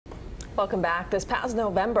Welcome back. This past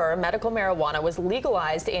November, medical marijuana was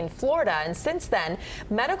legalized in Florida, and since then,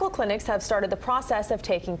 medical clinics have started the process of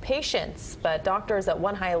taking patients. But doctors at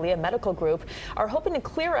One Hialeah Medical Group are hoping to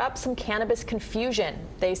clear up some cannabis confusion.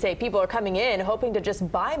 They say people are coming in hoping to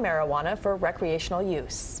just buy marijuana for recreational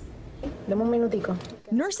use.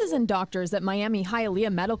 Nurses and doctors at Miami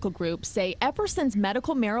Hialeah Medical Group say ever since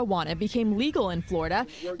medical marijuana became legal in Florida,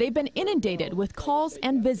 they've been inundated with calls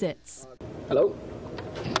and visits. Hello?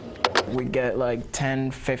 We get like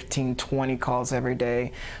 10, 15, 20 calls every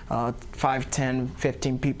day. 5, 10,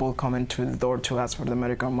 15 people coming to the door to ask for the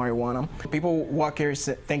medical marijuana. People walk here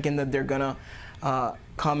thinking that they're gonna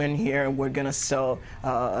come in here and we're gonna sell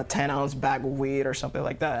a 10-ounce bag of weed or something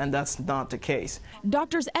like that, and that's not the case.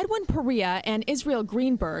 Doctors Edwin Perea and Israel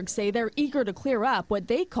Greenberg say they're eager to clear up what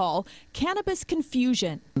they call cannabis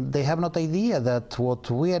confusion. They have no idea that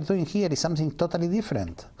what we are doing here is something totally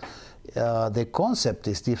different. The concept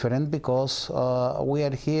is different because we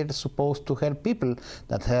are here supposed to help people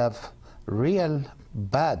that have real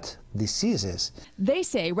bad diseases. They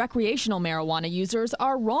say recreational marijuana users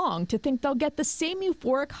are wrong to think they'll get the same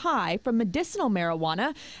euphoric high from medicinal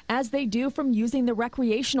marijuana as they do from using the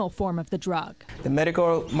recreational form of the drug. The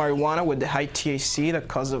medical marijuana with the high THC that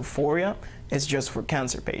causes euphoria is just for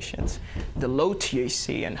cancer patients. The low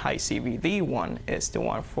THC and high CBD one is the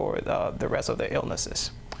one for the rest of the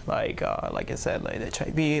illnesses. Like I said, like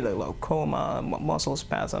HIV, like glaucoma, muscle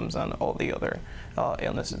spasms, and all the other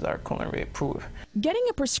illnesses that are currently approved. Getting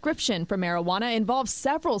a prescription for marijuana involves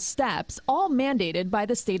several steps, all mandated by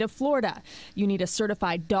the state of Florida. You need a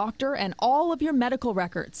certified doctor and all of your medical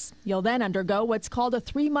records. You'll then undergo what's called a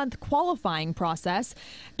 3-month qualifying process.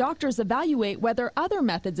 Doctors evaluate whether other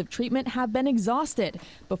methods of treatment have been exhausted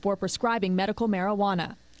before prescribing medical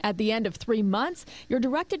marijuana. At the end of 3 months, you're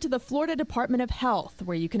directed to the Florida Department of Health,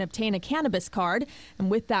 where you can obtain a cannabis card, and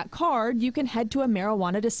with that card, you can head to a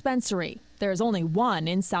marijuana dispensary. There's only one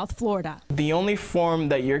in South Florida. The only form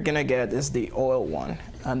that you're gonna get is the oil one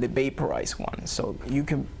and the vaporized one. So you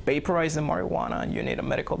can vaporize the marijuana, and you need a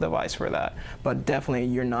medical device for that, but definitely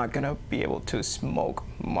you're not gonna be able to smoke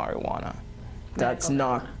marijuana. That's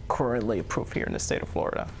not currently approved here in the state of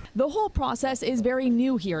Florida. The whole process is very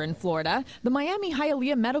new here in Florida. The Miami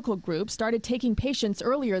Hialeah Medical Group started taking patients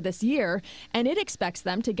earlier this year, and it expects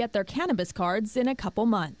them to get their cannabis cards in a couple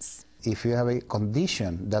months. If you have a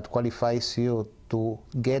condition that qualifies you to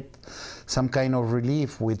get some kind of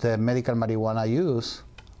relief with medical marijuana use,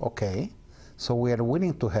 okay, so we are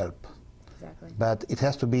willing to help. Exactly. But it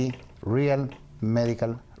has to be real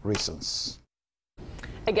medical reasons.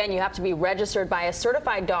 Again, you have to be registered by a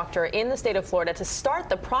certified doctor in the state of Florida to start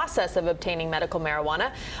the process of obtaining medical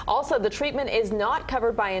marijuana. Also, the treatment is not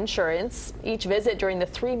covered by insurance. Each visit during the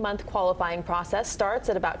 3-month qualifying process starts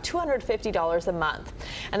at about $250 a month.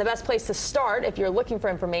 And the best place to start if you're looking for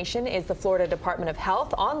information is the Florida Department of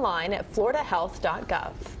Health online at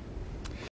floridahealth.gov.